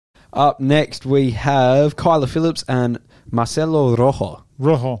Up next, we have Kyler Phillips and Marcelo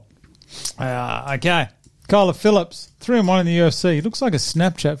Rojo. Okay. Kyler Phillips, 3-1 in the UFC. He looks like a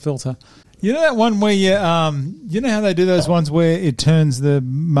Snapchat filter. You know that one where you know how they do those ones where it turns the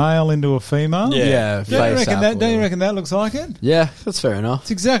male into a female? Yeah. Don't you reckon that looks like it? Yeah, that's fair enough.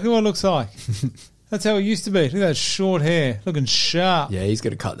 It's exactly what it looks like. That's how it used to be. Look at that short hair, looking sharp. Yeah, he's got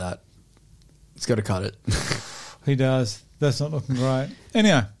to cut that. He's got to cut it. He does. That's not looking great.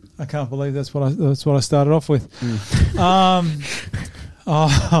 Anyway, I can't believe that's what I started off with.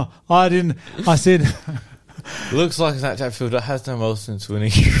 I said... Looks like Snapchat filter has done well since winning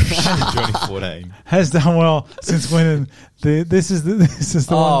 2014. Has done well since winning. This is the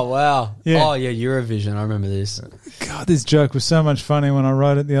Oh, one. wow. Yeah. Oh, yeah, Eurovision. I remember this. God, this joke was so much funny when I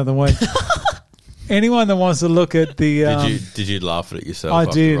wrote it the other week. Anyone that wants to look at the... Did you laugh at it yourself?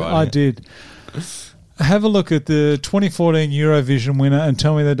 I did. Have a look at the 2014 Eurovision winner and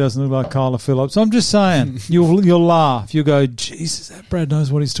tell me that doesn't look like Kyler Phillips. I'm just saying. You'll laugh. You'll go, Jesus, that Brad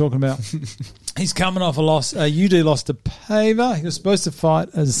knows what he's talking about. He's coming off a loss. UD lost to Paver. He was supposed to fight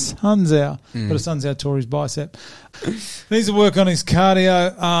as Sunzao, but a Sunzao tore his bicep. Needs to work on his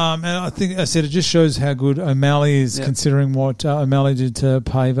cardio. And I think I said it just shows how good O'Malley is considering what O'Malley did to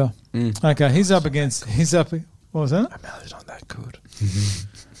Paver. Okay, he's up against... what was that? O'Malley's not that good.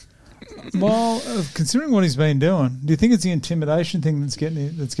 Well, considering what he's been doing, do you think it's the intimidation thing that's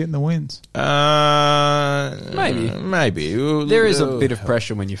getting the wins? Maybe. There is a bit of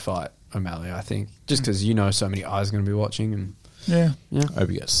pressure when you fight O'Malley, I think, just because you know so many eyes are going to be watching. And Yeah. I hope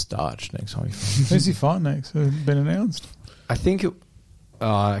he gets starched next time. Who's he fighting next? Has it been announced? I think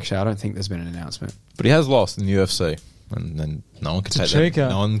actually, I don't think there's been an announcement. But he has lost in the UFC, and then no one can take that. Chico.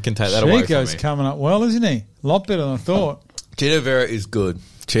 No one can take that away from Chico's me. coming up well, isn't he? A lot better than I thought. Chito Vera is good.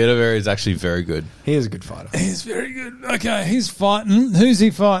 Chito Vera is actually very good. He is a good fighter. He's very good. Okay, he's fighting. Who's he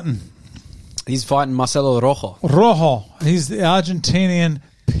fighting? He's fighting Marcelo Rojo. Rojo. He's the Argentinian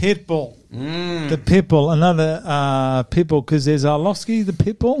Pitbull. The Pitbull. Another Pitbull, because there's Arlovsky, the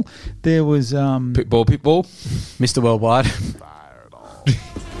Pitbull. There was... Pitbull. Mr. Worldwide.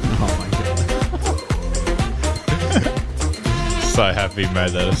 So happy he made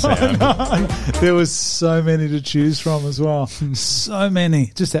that a sound. There was so many to choose from as well. So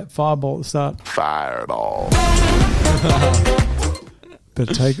many. Just that fireball at the start. Fireball.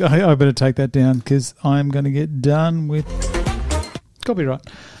 I better take that down because I'm going to get done with copyright.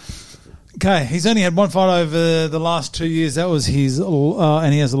 Okay, he's only had one fight over the last 2 years. That was his,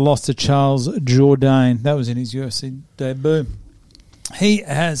 and he has a loss to Charles Jourdain. That was in his UFC debut. He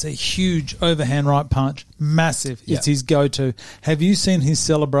has a huge overhand right punch. Massive. It's his go-to. Have you seen his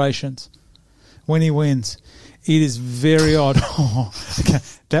celebrations when he wins? It is very odd. Okay.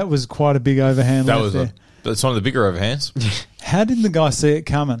 That was quite a big overhand left there. That's one of the bigger overhands. How did the guy see it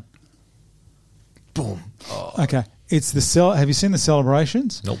coming? Boom. Oh. Okay. It's the have you seen the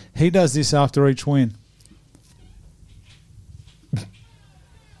celebrations? Nope. He does this after each win.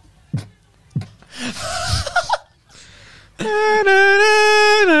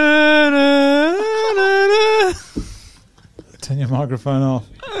 Turn your microphone off.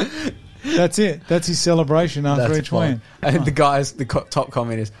 That's it. That's his celebration after each win. And the top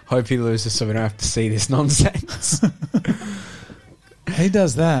comment is, hope he loses so we don't have to see this nonsense. He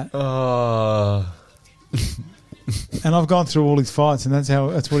does that. And I've gone through all his fights, and that's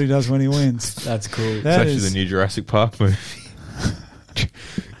what he does when he wins. That's cool. It's actually the new Jurassic Park movie.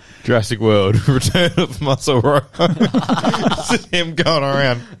 Jurassic World, Return of Muscle Row. It's him going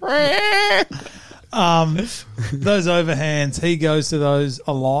around. Those overhands, he goes to those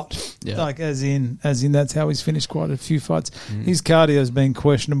a lot. Yeah. Like as in that's how he's finished quite a few fights. His cardio's been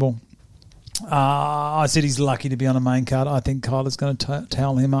questionable. I said he's lucky to be on a main card. I think Kyler's going to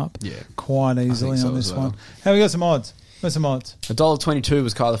towel him up quite easily on this one. Have we got some odds? What's some odds? $1.22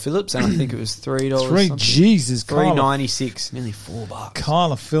 was Kyler Phillips, and I think it was $3. Jesus, $3.96, nearly $4.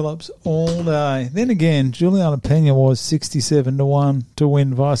 Kyler Phillips all day. Then again, Juliana Pena was 67-1 to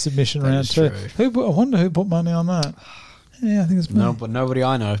win via submission round two. I wonder who put money on that. Yeah, I think it's me. No, but nobody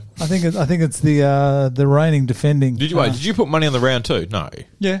I know. I think it's the reigning defending. Did you put money on the round two? No.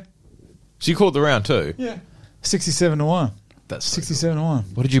 Yeah. So you called the round two? Yeah. 67-1. That's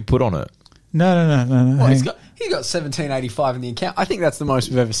 67-1. What did you put on it? No. Well, he's got $17.85 in the account. I think that's the most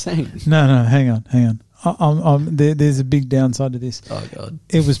we've ever seen. No, hang on. There's a big downside to this. Oh, God.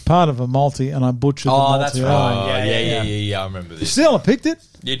 It was part of a multi, and I butchered the multi. That's right. Yeah, I remember this. Still, I picked it.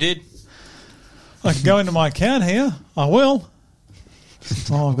 You did? I can go into my account here. I will.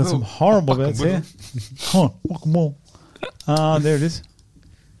 Oh, I've got some horrible bets here. Come on, there it is.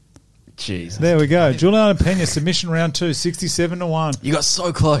 Jesus. There we go. Juliana Pena, submission round 2, 67-1. You got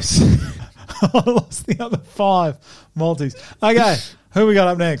so close. I lost the other 5 multis. Okay, who we got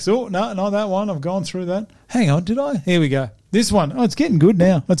up next? Oh, no, not that one. I've gone through that. Hang on, did I? Here we go. This one. Oh, it's getting good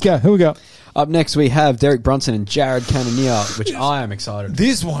now. Let's go. Who we got? Up next, we have Derek Brunson and Jared Cannonier, which I am excited.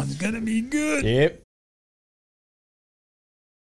 This one's going to be good. Yep.